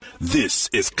This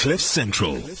is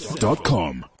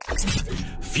CliffCentral.com.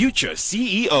 Future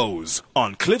CEOs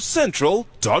on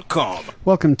CliffCentral.com.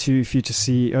 Welcome to Future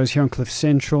CEOs here on Cliff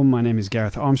Central. My name is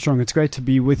Gareth Armstrong. It's great to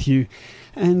be with you.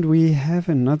 And we have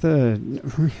another,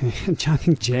 I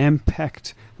think,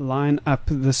 jam-packed line up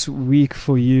this week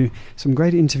for you. Some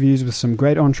great interviews with some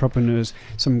great entrepreneurs,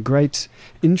 some great,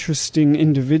 interesting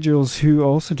individuals who are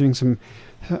also doing some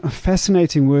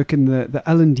fascinating work in the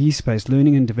L&D space,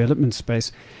 learning and development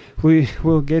space. We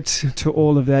will get to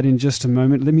all of that in just a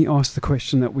moment. Let me ask the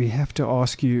question that we have to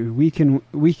ask you week in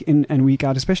and week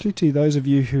out, especially to those of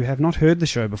you who have not heard the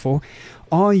show before.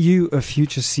 Are you a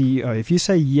future CEO? If you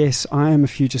say, yes, I am a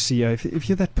future CEO, if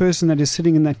you're that person that is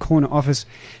sitting in that corner office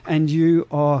and you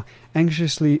are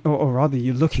anxiously, or rather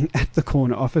you're looking at the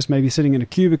corner office, maybe sitting in a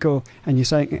cubicle, and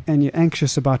you're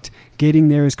anxious about getting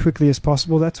there as quickly as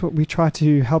possible, that's what we try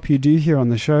to help you do here on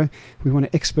the show. We want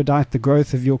to expedite the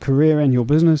growth of your career and your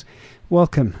business.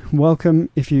 Welcome.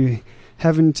 If you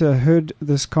haven't heard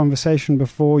this conversation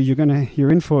before, you're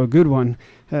in for a good one.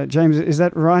 James, is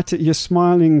that right? You're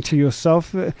smiling to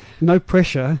yourself. No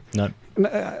pressure. No.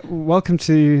 Welcome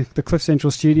to the Cliff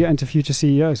Central studio and to Future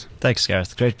CEOs. Thanks,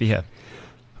 Gareth. Great to be here.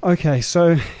 Okay,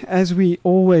 so as we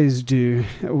always do,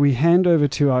 we hand over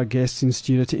to our guests in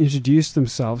studio to introduce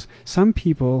themselves. Some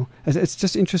people, it's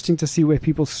just interesting to see where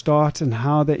people start and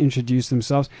how they introduce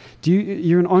themselves.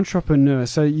 You're an entrepreneur,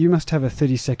 so you must have a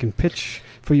 30-second pitch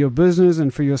for your business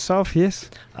and for yourself,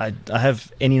 yes? I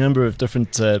have any number of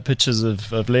different pitches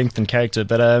of length and character,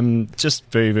 but just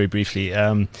very, very briefly.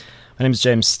 My name is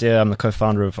James Steer. I'm the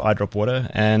co-founder of iDrop Water,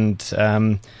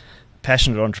 and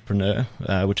passionate entrepreneur,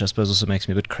 which I suppose also makes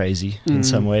me a bit crazy in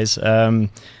some ways.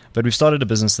 But we've started a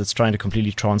business that's trying to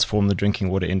completely transform the drinking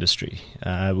water industry.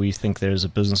 We think there's a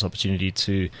business opportunity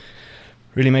to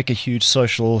really make a huge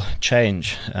social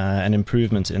change and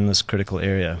improvement in this critical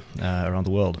area around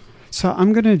the world. So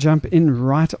I'm going to jump in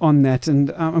right on that,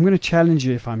 and I'm going to challenge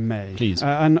you if I may. Please.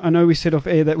 I know we said off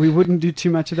air that we wouldn't do too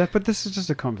much of that, but this is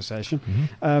just a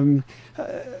conversation.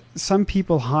 Some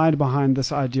people hide behind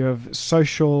this idea of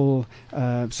social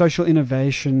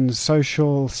innovation,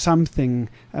 social something,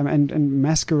 and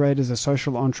masquerade as a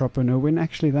social entrepreneur when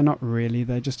actually they're not really.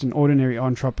 They're just an ordinary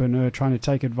entrepreneur trying to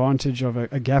take advantage of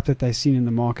a gap that they've seen in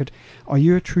the market. Are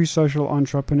you a true social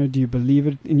entrepreneur? Do you believe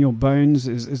it in your bones?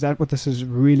 Is that what this is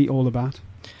really all about?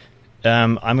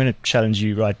 I'm going to challenge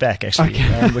you right back, actually,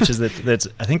 okay. Which is that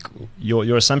I think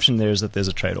your assumption there is that there's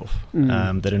a trade-off,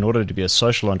 that in order to be a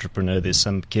social entrepreneur, there's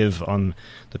some give on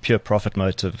the pure profit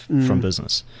motive from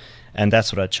business. And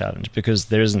that's what I challenge, because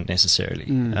there isn't necessarily.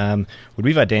 What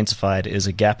we've identified is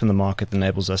a gap in the market that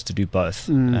enables us to do both.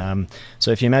 So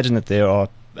if you imagine that there are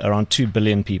around 2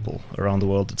 billion people around the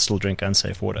world that still drink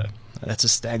unsafe water, that's a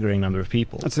staggering number of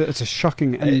people. It's a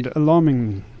shocking and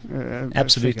alarming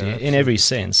absolutely, figure, in every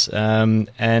sense. And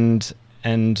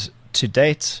to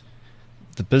date,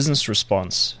 the business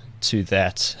response to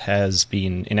that has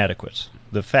been inadequate.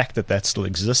 The fact that still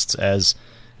exists as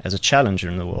a challenger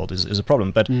in the world is a problem.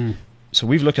 But so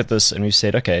we've looked at this and we've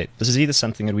said, okay, this is either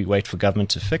something that we wait for government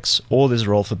to fix, or there's a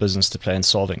role for business to play in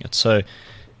solving it. So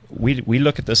we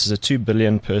look at this as a 2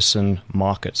 billion person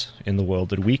market in the world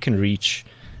that we can reach.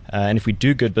 And if we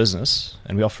do good business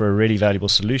and we offer a really valuable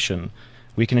solution,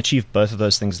 we can achieve both of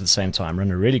those things at the same time,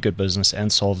 run a really good business and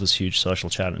solve this huge social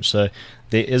challenge. So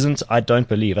I think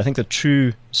the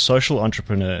true social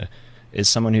entrepreneur is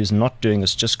someone who's not doing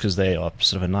this just because they are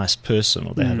sort of a nice person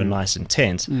or they have a nice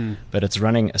intent, but it's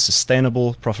running a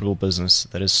sustainable, profitable business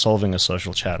that is solving a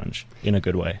social challenge in a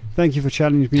good way. Thank you for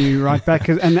challenging me right back.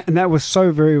 And that was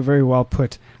so very, very well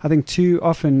put. I think too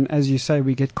often, as you say,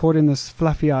 we get caught in this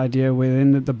fluffy idea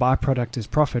wherein the byproduct is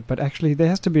profit, but actually there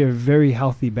has to be a very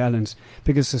healthy balance,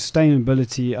 because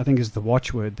sustainability, I think, is the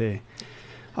watchword there.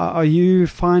 Are you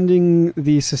finding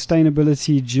the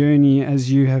sustainability journey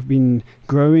as you have been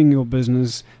growing your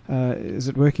business? Is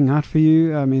it working out for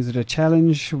you? Is it a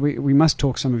challenge? We must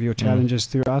talk some of your challenges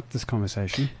throughout this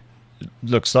conversation.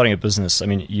 Look, starting a business,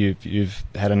 you've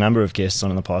had a number of guests on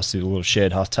in the past who have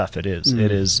shared how tough it is.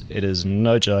 It is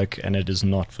no joke, and it is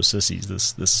not for sissies,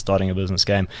 this starting a business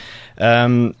game.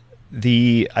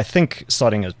 I think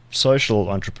starting a social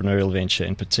entrepreneurial venture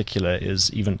in particular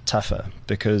is even tougher,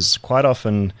 because quite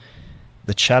often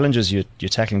the challenges you're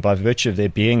tackling by virtue of their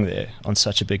being there on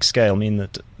such a big scale mean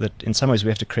that in some ways we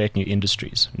have to create new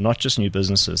industries, not just new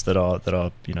businesses that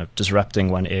are disrupting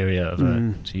one area of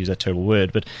to use that terrible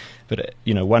word, but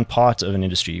one part of an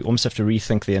industry. You almost have to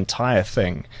rethink the entire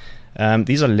thing.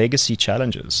 These are legacy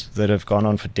challenges that have gone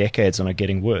on for decades and are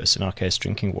getting worse, in our case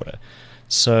drinking water.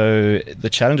 So the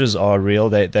challenges are real.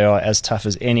 They are as tough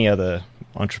as any other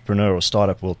entrepreneur or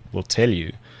startup will tell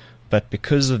you. But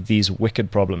because of these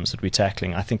wicked problems that we're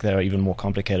tackling, I think they are even more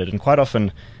complicated. And quite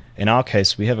often, in our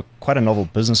case, we have quite a novel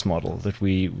business model that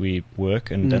we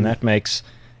work, and that makes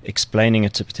explaining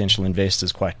it to potential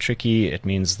investors quite tricky. It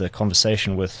means the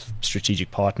conversation with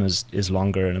strategic partners is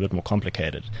longer and a bit more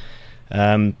complicated.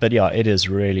 But yeah, it is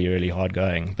really, really hard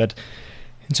going. But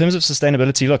in terms of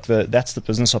sustainability, look, that's the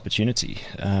business opportunity.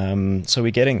 So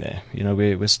we're getting there.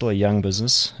 We're still a young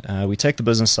business. We take the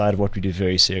business side of what we do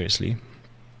very seriously.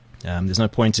 There's no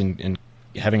point in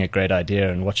having a great idea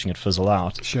and watching it fizzle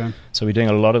out. Sure. So we're doing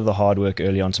a lot of the hard work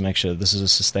early on to make sure this is a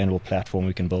sustainable platform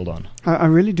we can build on. I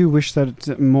really do wish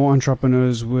that more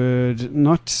entrepreneurs would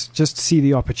not just see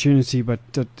the opportunity, but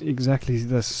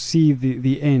see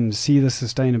the end, see the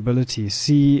sustainability,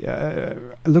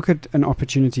 look at an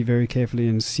opportunity very carefully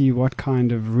and see what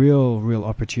kind of real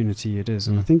opportunity it is.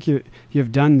 And I think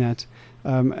you've done that.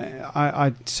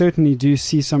 I certainly do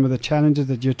see some of the challenges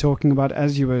that you're talking about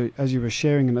as you were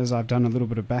sharing, and as I've done a little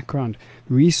bit of background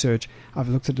research. I've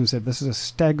looked at it and said this is a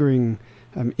staggering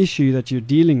issue that you're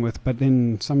dealing with. But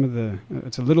then it's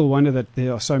a little wonder that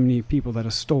there are so many people that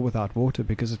are still without water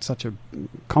because it's such a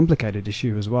complicated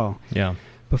issue as well. Yeah.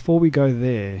 Before we go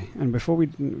there, and before we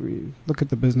look at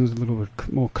the business a little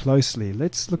bit more closely,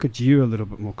 let's look at you a little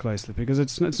bit more closely, because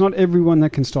it's not everyone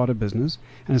that can start a business,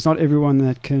 and it's not everyone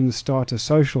that can start a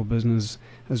social business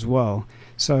as well,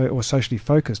 or socially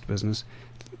focused business.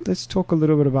 Let's talk a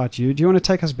little bit about you. Do you want to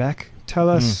take us back? Tell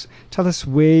us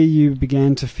where you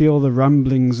began to feel the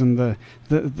rumblings and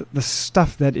the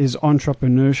stuff that is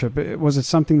entrepreneurship. Was it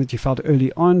something that you felt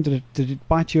early on? Did it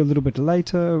bite you a little bit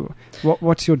later?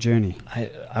 What's your journey?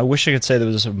 I wish I could say there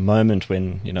was a moment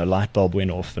when light bulb went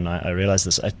off and I realized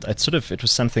this. It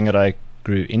was something that I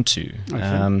grew into.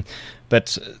 Okay.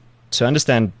 But to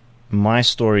understand my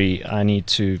story, I need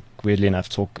to, weirdly enough,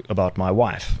 talk about my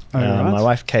wife. Right. My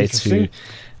wife, Kate, who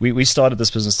we started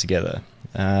this business together.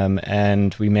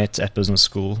 And we met at business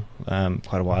school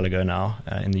quite a while ago now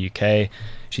in the UK.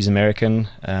 She's American.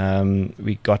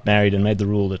 We got married and made the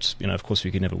rule that, of course,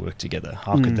 we could never work together.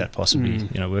 How could that possibly,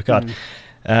 work out?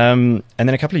 And then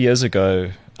a couple of years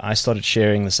ago, I started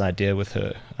sharing this idea with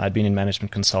her. I'd been in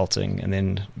management consulting and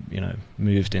then,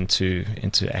 moved into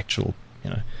actual,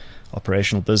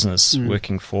 operational business,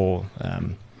 working for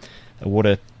a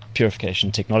water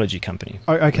purification technology company.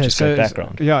 Oh, okay, so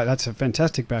background. Yeah, that's a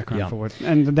fantastic background for it,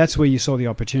 and that's where you saw the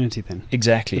opportunity then.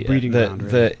 Exactly, the breeding ground.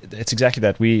 Really. It's exactly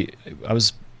that. I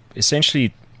was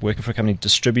essentially working for a company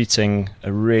distributing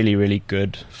a really, really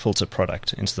good filter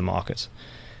product into the market,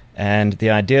 and the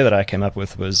idea that I came up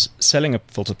with was selling a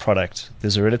filter product.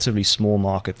 There's a relatively small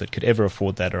market that could ever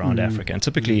afford that around Africa, and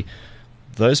typically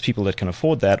those people that can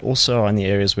afford that also are in the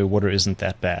areas where water isn't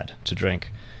that bad to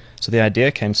drink. So the idea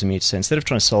came to me to say, instead of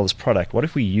trying to sell this product, what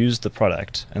if we used the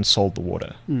product and sold the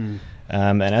water?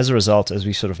 And as a result, as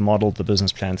we sort of modeled the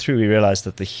business plan through, we realized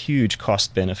that the huge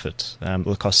cost benefit,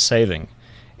 the cost saving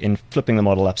in flipping the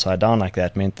model upside down like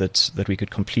that meant that we could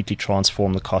completely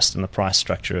transform the cost and the price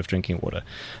structure of drinking water.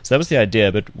 So that was the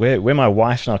idea. But where my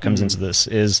wife now comes into this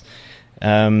is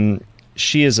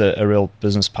she is a real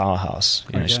business powerhouse.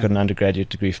 She's got an undergraduate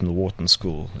degree from the Wharton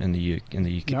School in the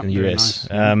US.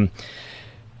 Nice.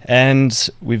 And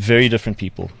we're very different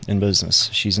people in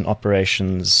business. She's an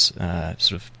operations,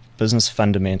 sort of business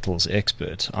fundamentals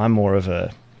expert. I'm more of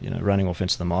a, running off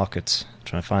into the market,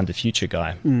 trying to find the future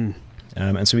guy.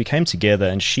 And so we came together,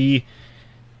 and she,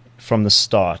 from the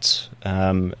start,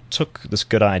 took this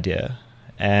good idea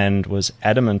and was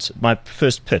adamant. My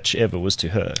first pitch ever was to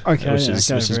her, which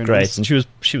is great. Nice. And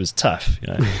she was tough,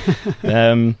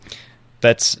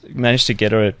 but managed to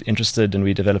get her interested, and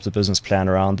we developed a business plan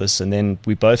around this. And then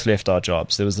we both left our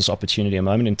jobs. There was this opportunity, a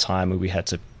moment in time where we had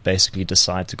to basically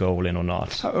decide to go all in or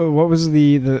not. What was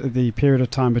the period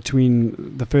of time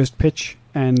between the first pitch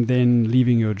and then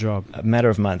leaving your job? A matter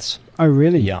of months. Oh,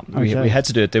 really? Yeah, we had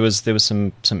to do it. There was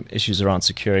some issues around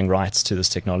securing rights to this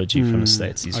technology from the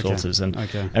States, these filters, and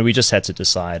we just had to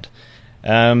decide.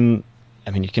 You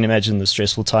can imagine the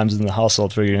stressful times in the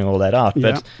household figuring all that out.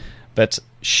 But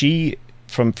she,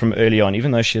 from early on,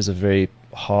 even though she has a very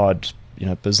hard,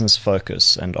 business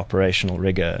focus and operational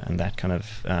rigor and that kind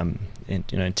of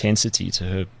intensity to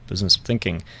her business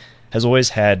thinking, has always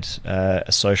had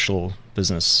a social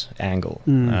business angle.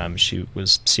 She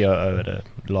was COO at a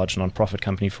large non-profit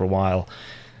company for a while,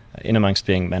 in amongst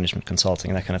being management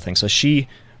consulting and that kind of thing. So she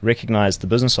recognized the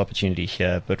business opportunity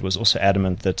here, but was also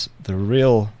adamant that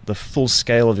the full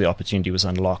scale of the opportunity was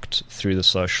unlocked through the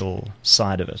social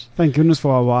side of it. Thank goodness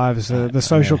for our wives, the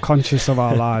social conscious of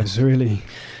our lives, really.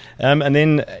 And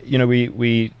then,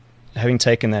 we having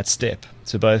taken that step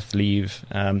to both leave,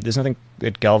 there's nothing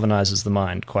that galvanizes the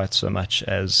mind quite so much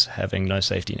as having no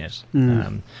safety net.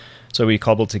 So we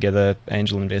cobbled together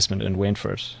angel investment and went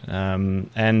for it.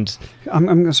 And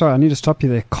I'm sorry, I need to stop you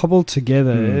there. Cobbled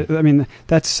together. I mean,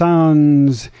 that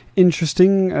sounds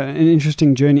interesting, an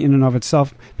interesting journey in and of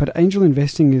itself. But angel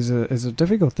investing is a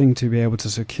difficult thing to be able to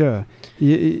secure.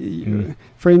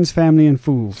 Friends, family, and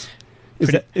fools.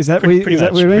 Is that where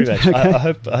we went? Okay. I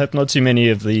hope not too many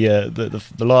of the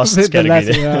last category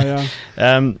there.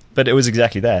 Yeah. But it was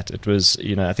exactly that. It was,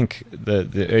 I think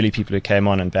the early people who came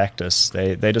on and backed us,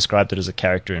 they described it as a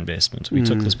character investment. We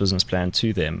took this business plan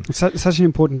to them. It's such an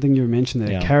important thing you mentioned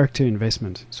there, character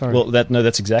investment. Sorry. Well,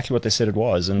 that's exactly what they said it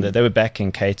was, and they were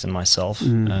backing Kate and myself.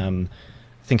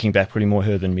 Thinking back, probably more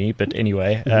her than me, but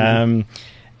anyway, and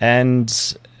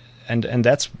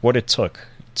that's what it took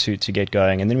to get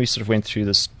going. And then we sort of went through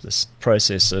this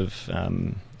process of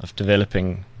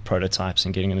developing prototypes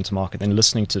and getting them into market, then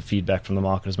listening to feedback from the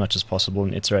market as much as possible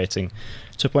and iterating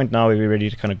to a point now where we're ready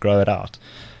to kind of grow it out.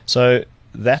 So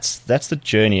that's the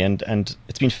journey, and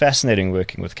it's been fascinating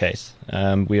working with Kate.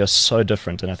 We are so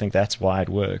different, and I think that's why it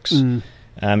works.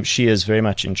 She is very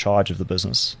much in charge of the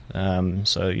business.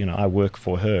 So, I work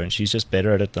for her, and she's just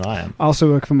better at it than I am. I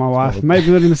also work for my wife. Maybe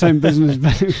not in the same business,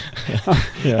 but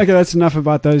okay, that's enough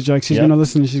about those jokes. She's going to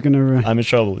listen. She's going to... I'm in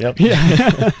trouble, yep.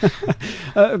 Yeah.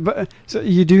 But so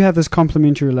you do have this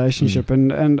complementary relationship,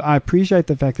 and I appreciate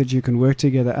the fact that you can work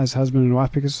together as husband and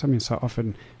wife, because, so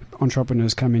often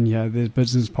entrepreneurs come in here, there's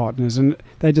business partners, and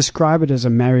they describe it as a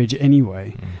marriage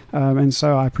anyway. And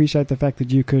so I appreciate the fact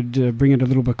that you could bring it a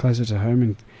little bit closer to home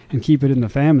and keep it in the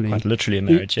family. Quite literally a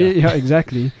marriage, yeah. Yeah,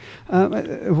 exactly.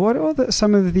 What are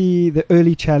some of the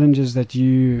early challenges that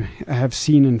you have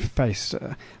seen and faced?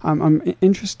 I'm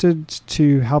interested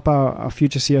to help our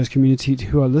future CEOs community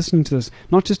who are listening to this,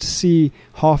 not just to see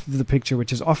half of the picture,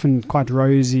 which is often quite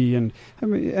rosy, and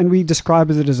we describe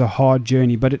it as a hard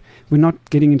journey, but we're not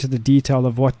getting into the detail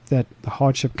of what that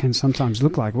hardship can sometimes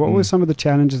look like. What were some of the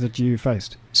challenges that you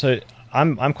faced? So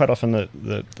I'm quite often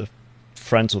the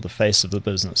front or the face of the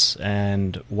business,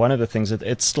 and one of the things that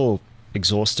it's still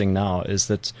exhausting now is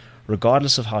that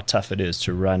regardless of how tough it is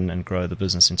to run and grow the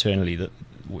business internally, that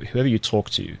whoever you talk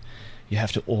to, you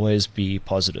have to always be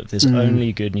positive. There's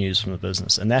only good news from the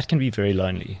business, and that can be very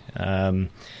lonely.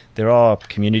 There are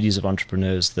communities of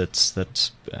entrepreneurs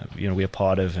that we're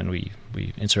part of and we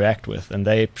interact with, and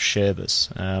they share this.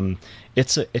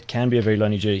 It can be a very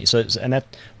lonely journey. So, and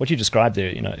that what you described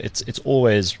there, it's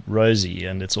always rosy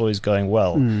and it's always going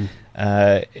well.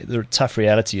 The tough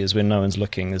reality is when no one's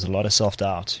looking, there's a lot of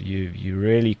self-doubt. You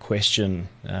really question.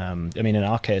 In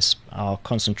our case, our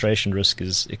concentration risk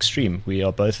is extreme. We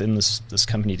are both in this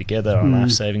company together. Our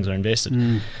life savings are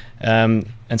invested, and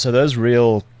so those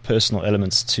real personal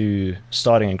elements to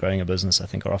starting and growing a business, I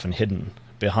think, are often hidden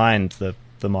behind the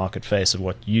market face of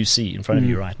what you see in front of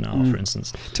you right now, for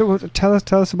instance. So tell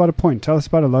us about a point. Tell us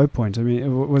about a low point.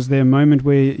 Was there a moment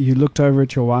where you looked over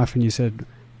at your wife and you said,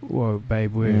 "Whoa,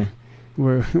 babe,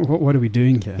 what are we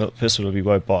doing here?" Well, first of all, we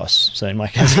were boss, so in my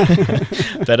case.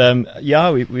 But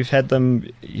we've had them,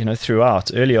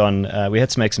 throughout. Early on, we had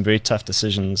to make some very tough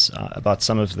decisions about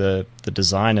some of the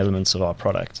design elements of our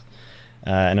product.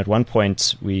 And at one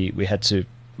point, we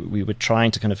were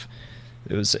trying to kind of,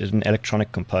 it was an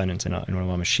electronic component in one of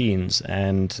our machines,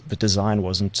 and the design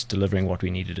wasn't delivering what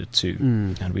we needed it to.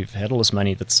 And we've had all this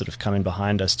money that's sort of come in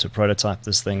behind us to prototype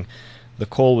this thing. The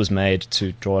call was made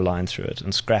to draw a line through it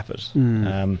and scrap it.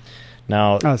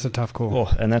 Now, that's a tough call.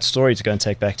 And that story to go and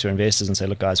take back to investors and say,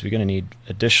 look, guys, we're going to need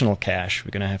additional cash.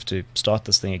 We're going to have to start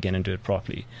this thing again and do it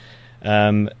properly.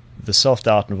 The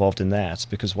self-doubt involved in that,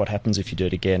 because what happens if you do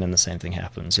it again and the same thing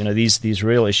happens? These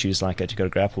real issues like that you've got to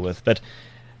grapple with. But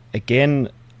again,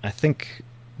 I think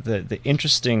the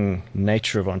interesting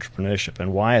nature of entrepreneurship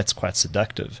and why it's quite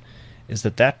seductive is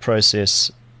that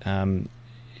process,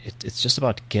 it's just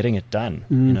about getting it done.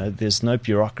 There's no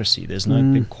bureaucracy. There's no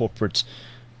big corporate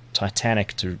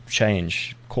Titanic to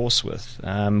change course with.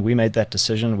 We made that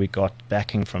decision. We got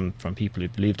backing from people who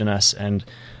believed in us, and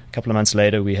a couple of months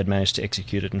later we had managed to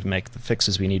execute it and make the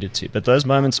fixes we needed to. But those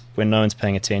moments when no one's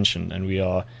paying attention and we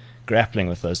are grappling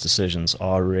with those decisions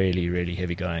are really, really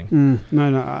heavy going.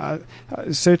 A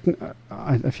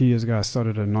few years ago I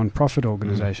started a non-profit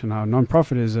organization. Now,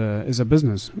 non-profit is a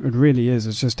business. It really is.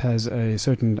 It just has a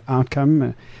certain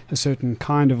outcome, a certain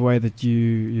kind of way that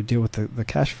you deal with the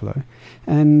cash flow.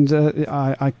 And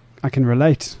can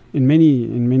relate in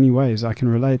many ways. I can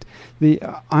relate.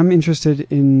 I'm interested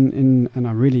in and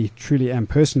I really truly am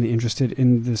personally interested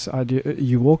in this idea.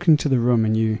 You walk into the room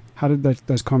and how did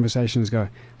those conversations go?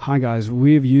 Hi guys,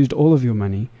 we've used all of your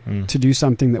money to do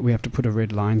something that we have to put a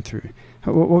red line through.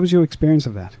 What was your experience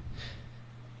of that?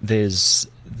 There's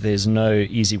no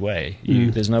easy way.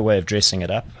 There's no way of dressing it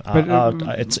up.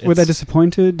 Were they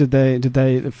disappointed? Did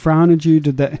they frown at you?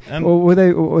 Or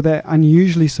were they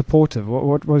unusually supportive?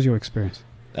 What was your experience?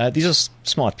 These are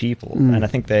smart people, and I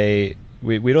think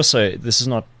we'd also. This is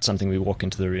not something we walk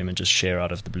into the room and just share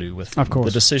out of the blue with them. Of course,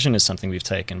 the decision is something we've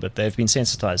taken, but they've been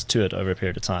sensitized to it over a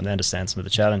period of time. They understand some of the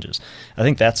challenges. I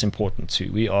think that's important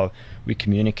too. We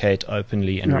communicate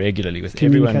openly and regularly with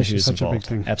everyone who's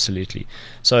involved. Absolutely.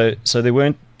 So they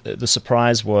weren't. The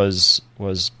surprise was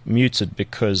muted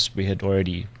because we had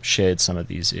already shared some of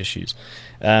these issues.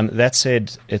 That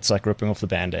said, it's like ripping off the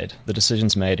Band-Aid. The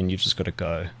decision's made and you've just got to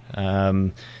go.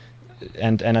 And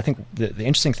I think the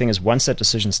interesting thing is once that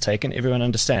decision's taken, everyone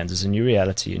understands there's a new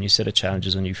reality, a new set of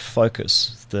challenges, and you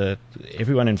focus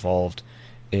everyone involved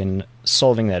in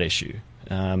solving that issue.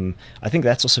 I think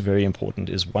that's also very important,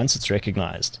 is once it's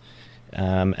recognized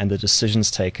and the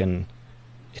decision's taken,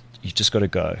 you just got to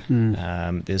go.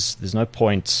 There's no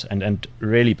point, and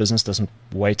really business doesn't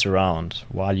wait around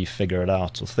while you figure it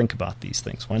out or think about these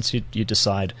things. Once you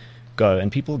decide, go,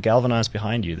 and people galvanize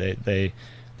behind you. They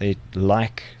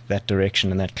like that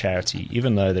direction and that clarity,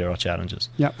 even though there are challenges.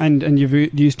 Yeah, and you've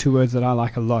used two words that I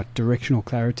like a lot: directional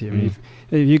clarity. I mean,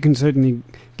 if you can certainly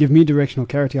give me directional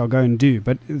clarity, I'll go and do.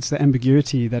 But it's the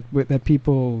ambiguity that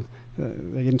people.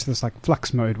 They get into this like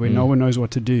flux mode where no one knows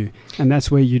what to do, and that's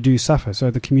where you do suffer.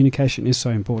 So the communication is so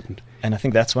important. And I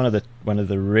think that's one of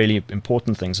the really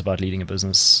important things about leading a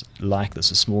business like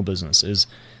this, a small business, is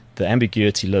the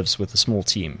ambiguity lives with a small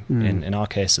team. In our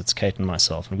case, it's Kate and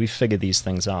myself, and we figure these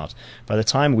things out. By the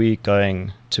time we're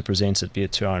going to present it, be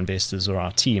it to our investors or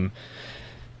our team,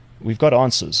 we've got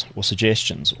answers or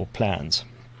suggestions or plans.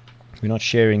 We're not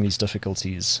sharing these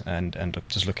difficulties and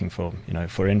just looking for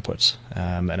input.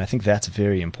 And I think that's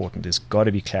very important. There's got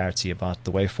to be clarity about the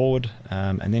way forward,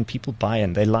 and then people buy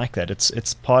in. They like that.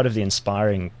 It's part of the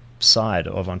inspiring side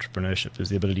of entrepreneurship, is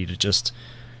the ability to just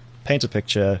paint a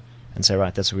picture and say,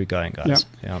 right, that's where we're going, guys.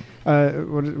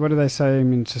 What do they say? I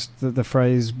mean, just the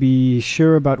phrase, be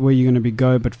sure about where you're going to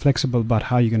go, but flexible about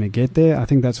how you're going to get there. I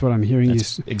think that's what I'm hearing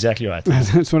exactly right.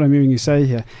 That's what I'm hearing you say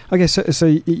here. Okay, so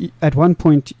at one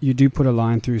point you do put a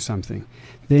line through something.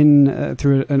 Then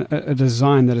through a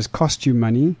design that has cost you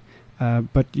money,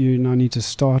 but you now need to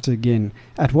start again.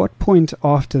 At what point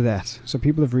after that, so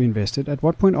people have reinvested, at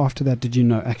what point after that did you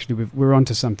know, actually, we're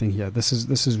onto something here? This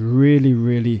is really,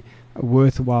 really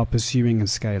worthwhile pursuing and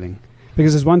scaling?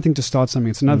 Because there's one thing to start something,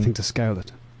 it's another thing to scale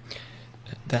it.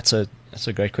 That's a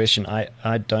great question.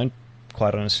 I don't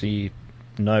quite honestly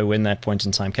know when that point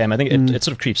in time came. I think it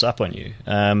sort of creeps up on you.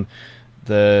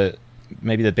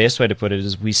 Maybe the best way to put it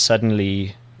is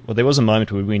there was a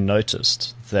moment where we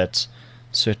noticed that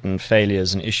certain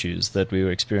failures and issues that we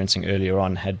were experiencing earlier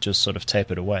on had just sort of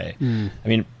tapered away. I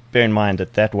mean, bear in mind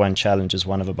that one challenge is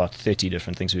one of about 30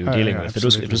 different things we were dealing with.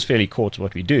 It was fairly core to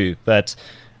what we do, but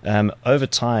over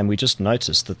time we just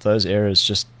noticed that those areas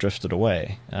just drifted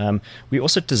away. We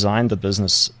also designed the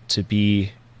business to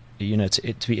be,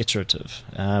 to be iterative.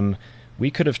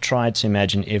 We could have tried to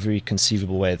imagine every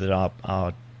conceivable way that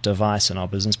our device and our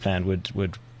business plan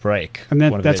would break. And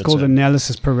that's called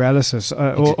analysis paralysis,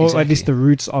 or at least the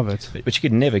roots of it. But you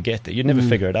could never get there. You'd never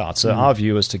figure it out. So our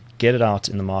view was to get it out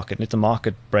in the market, let the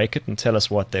market break it and tell us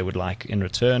what they would like in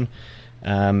return,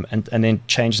 and then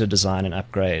change the design and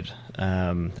upgrade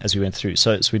as we went through.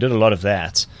 So we did a lot of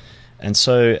that. And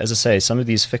so, as I say, some of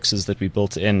these fixes that we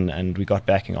built in and we got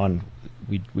backing on,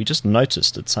 we just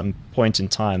noticed at some point in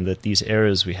time that these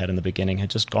errors we had in the beginning had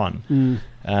just gone.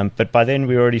 But by then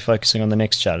we were already focusing on the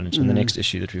next challenge and the next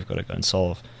issue that we've got to go and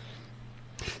solve.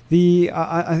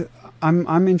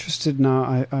 I'm interested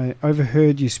now. I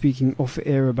overheard you speaking off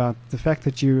air about the fact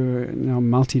that you're now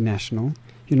multinational.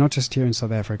 You're not just here in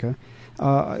South Africa.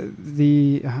 How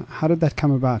did that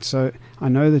come about? So I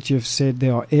know that you've said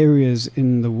there are areas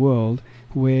in the world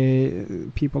where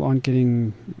people aren't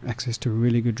getting access to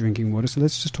really good drinking water. So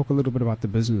let's just talk a little bit about the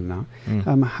business now.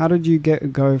 How did you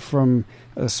go from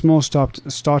a small startup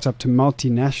to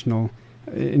multinational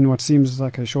in what seems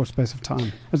like a short space of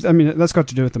time? I mean, that's got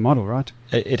to do with the model, right?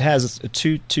 It has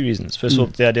two reasons. First of all,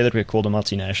 the idea that we're called a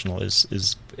multinational is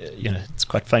it's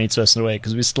quite funny to us in a way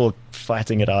because we're still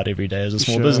fighting it out every day as a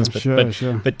small business.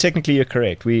 But technically, you're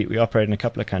correct. We operate in a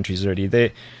couple of countries already.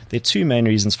 There are two main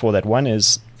reasons for that. One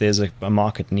is there's a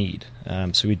market need.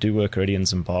 So we do work already in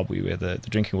Zimbabwe, where the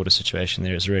drinking water situation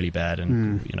there is really bad,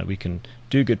 and we can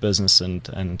do good business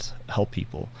and help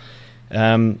people.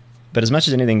 But as much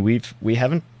as anything, we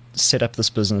haven't set up this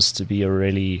business to be a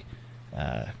really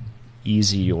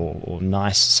easy or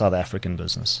nice South African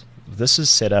business. This is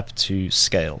set up to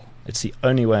scale. It's the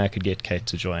only way I could get Kate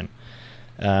to join.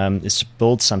 Is to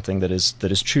build something that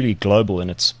is truly global in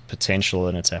its potential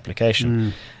and its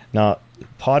application. Now,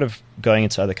 part of going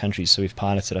into other countries, so we've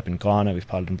piloted up in Ghana, we've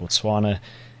piloted in Botswana,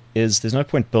 is there's no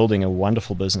point building a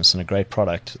wonderful business and a great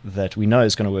product that we know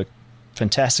is going to work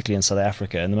fantastically in South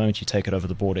Africa, and the moment you take it over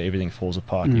the border, everything falls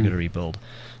apart and you've got to rebuild.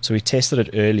 So we tested it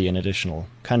early in additional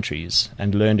countries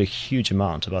and learned a huge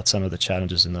amount about some of the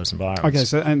challenges in those environments. Okay,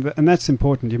 so and that's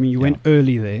important. I mean, you went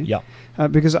early there. Yeah.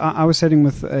 Because I was sitting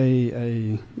with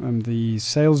the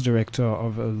sales director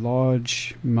of a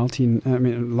large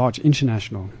large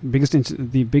international, one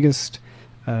of the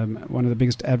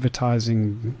biggest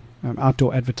advertising.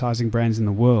 Outdoor advertising brands in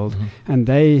the world, and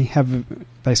they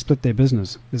split their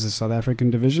business. There's a South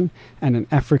African division and an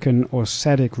African or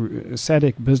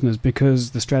SADC business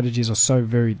because the strategies are so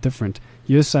very different.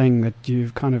 You're saying that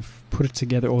you've kind of put it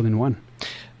together all in one.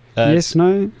 Yes,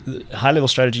 no? High level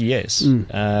strategy, yes,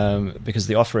 because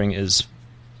the offering is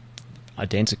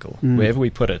identical. Wherever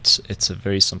we put it, it's a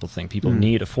very simple thing. People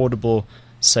need affordable,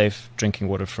 safe drinking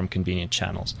water from convenient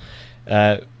channels.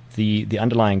 The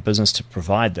underlying business to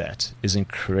provide that is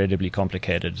incredibly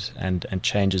complicated and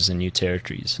changes in new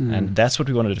territories. And that's what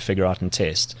we wanted to figure out and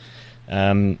test.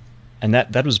 And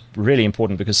that was really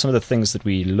important because some of the things that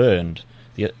we learned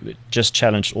just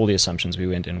challenged all the assumptions we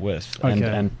went in with. Okay.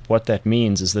 And what that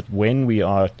means is that when we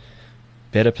are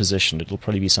better positioned, it'll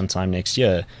probably be sometime next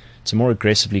year, to more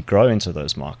aggressively grow into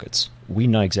those markets, we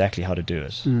know exactly how to do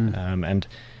it.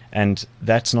 And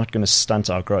that's not going to stunt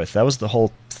our growth. That was the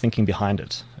whole thinking behind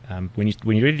it. When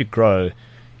you're ready to grow,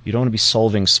 you don't want to be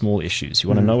solving small issues. You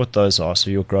want to know what those are, so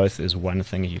your growth is one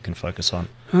thing that you can focus on.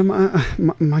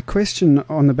 My question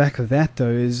on the back of that, though,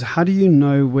 is how do you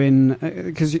know when...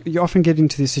 Because you often get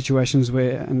into these situations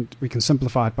where, and we can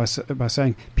simplify it by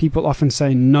saying, people often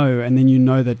say no, and then you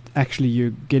know that actually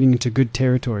you're getting into good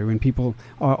territory when people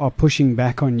are pushing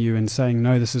back on you and saying,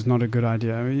 no, this is not a good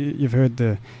idea. You've heard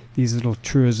these little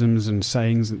truisms and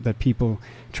sayings that people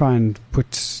try and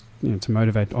put... to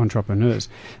motivate entrepreneurs.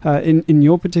 In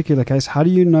your particular case, how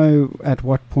do you know at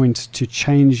what point to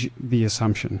change the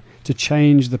assumption, to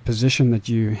change the position that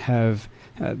you have,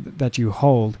 that you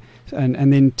hold,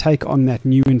 and then take on that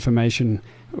new information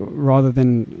rather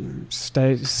than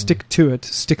stick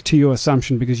to your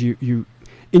assumption because you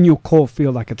in your core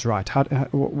feel like it's right?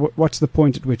 What's the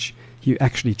point at which you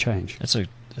actually change? That's a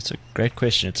great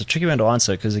question. It's a tricky one to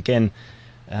answer because, again,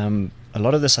 a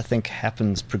lot of this, I think,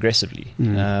 happens progressively.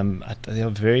 There are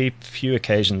very few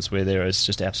occasions where there is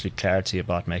just absolute clarity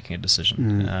about making a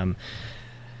decision.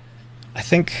 I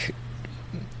think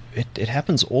it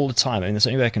happens all the time. I mean, that's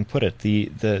the only way I can put it.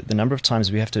 The number of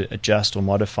times we have to adjust or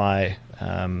modify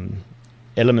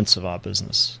elements of our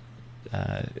business,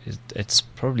 it's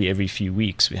probably every few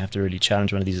weeks we have to really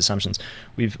challenge one of these assumptions.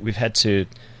 We've had to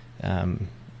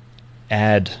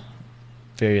add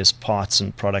various parts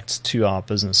and products to our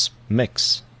business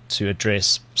mix to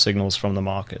address signals from the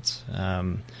market.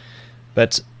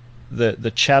 But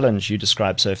the challenge you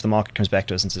described, so if the market comes back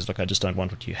to us and says, look, I just don't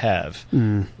want what you have,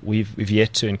 we've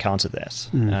yet to encounter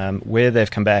that. Where they've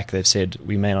come back, they've said,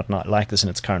 we may not like this in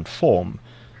its current form.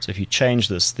 So if you change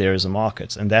this, there is a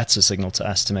market. And that's a signal to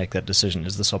us to make that decision.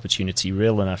 Is this opportunity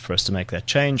real enough for us to make that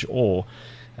change? Or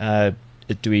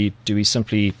do we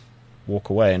simply walk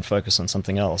away and focus on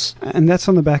something else? And that's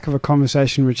on the back of a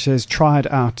conversation which says, try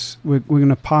it out. We're going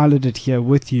to pilot it here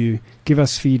with you. Give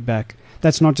us feedback.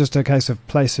 That's not just a case of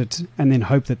place it and then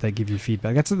hope that they give you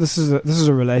feedback. This is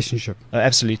a relationship.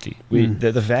 Absolutely.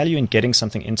 The value in getting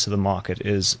something into the market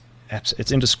is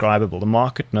it's indescribable. The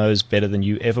market knows better than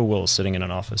you ever will sitting in an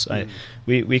office.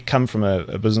 We come from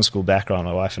a business school background,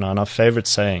 my wife and I, and our favorite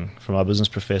saying from our business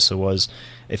professor was,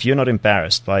 if you're not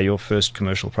embarrassed by your first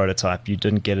commercial prototype, you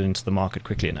didn't get it into the market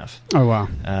quickly enough. Oh, wow.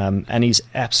 And he's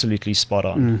absolutely spot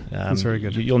on. That's very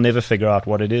good. You'll never figure out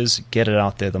what it is. Get it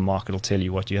out there. The market will tell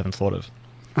you what you haven't thought of.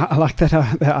 I like that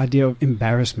idea of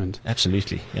embarrassment.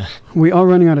 Absolutely, yeah. We are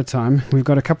running out of time. We've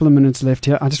got a couple of minutes left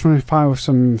here. I just want to fire off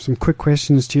some quick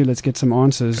questions to you. Let's get some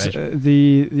answers.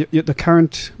 The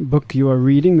current book you are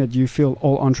reading that you feel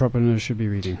all entrepreneurs should be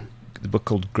reading? The book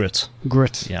called Grit.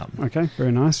 Grit. Yeah. Okay,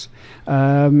 very nice.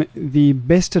 The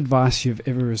best advice you've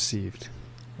ever received?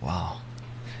 Wow.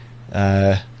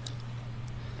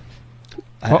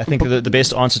 I think the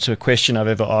best answer to a question I've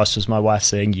ever asked was my wife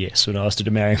saying yes when I asked her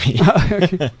to marry me.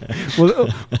 Okay.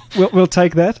 We'll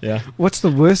take that. Yeah. What's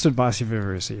the worst advice you've ever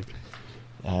received?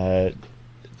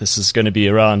 This is going to be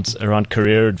around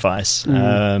career advice.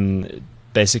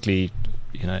 Basically,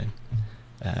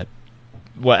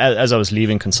 as I was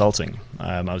leaving consulting,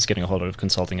 I was getting a whole lot of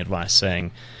consulting advice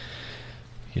saying,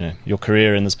 your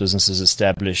career in this business is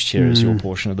established. Here is your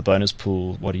portion of the bonus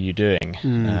pool. What are you doing?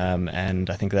 And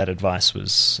I think that advice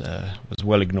was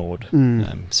well ignored.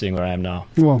 Seeing where I am now.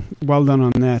 Well done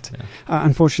on that. Yeah.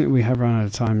 Unfortunately, we have run out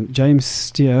of time. James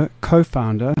Steer,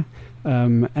 co-founder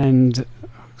and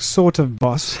sort of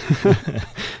boss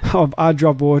of I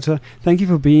Drop Water. Thank you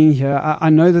for being here. I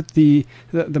know that the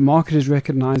market is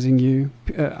recognizing you.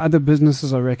 Other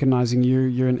businesses are recognizing you.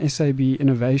 You're an SAB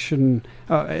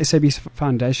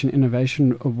Foundation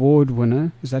Innovation Award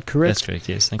winner. Is that correct? That's correct,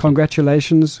 yes. Thank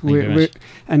Congratulations. you. Thank you very much.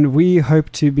 And we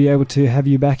hope to be able to have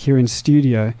you back here in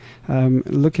studio,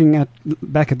 looking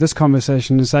back at this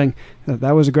conversation and saying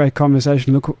that was a great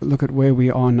conversation. Look at where we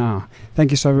are now.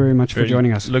 Thank you so very much for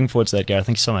joining us. Looking forward to that, Gareth.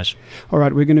 Thank you so much. All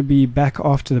right, we're going to be back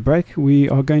after the break. We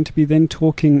are going to be then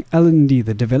talking L&D,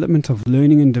 the development of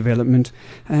learning and development,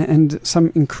 and some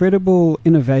incredible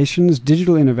innovations,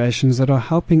 digital innovations that are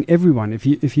helping everyone.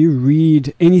 If you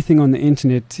read anything on the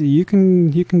internet, you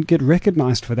can get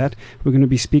recognized for that. We're going to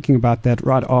be speaking about that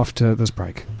right after this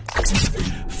break.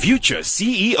 Future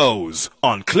CEOs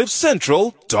on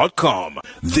CliffCentral.com.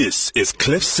 This is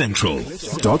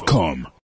CliffCentral.com.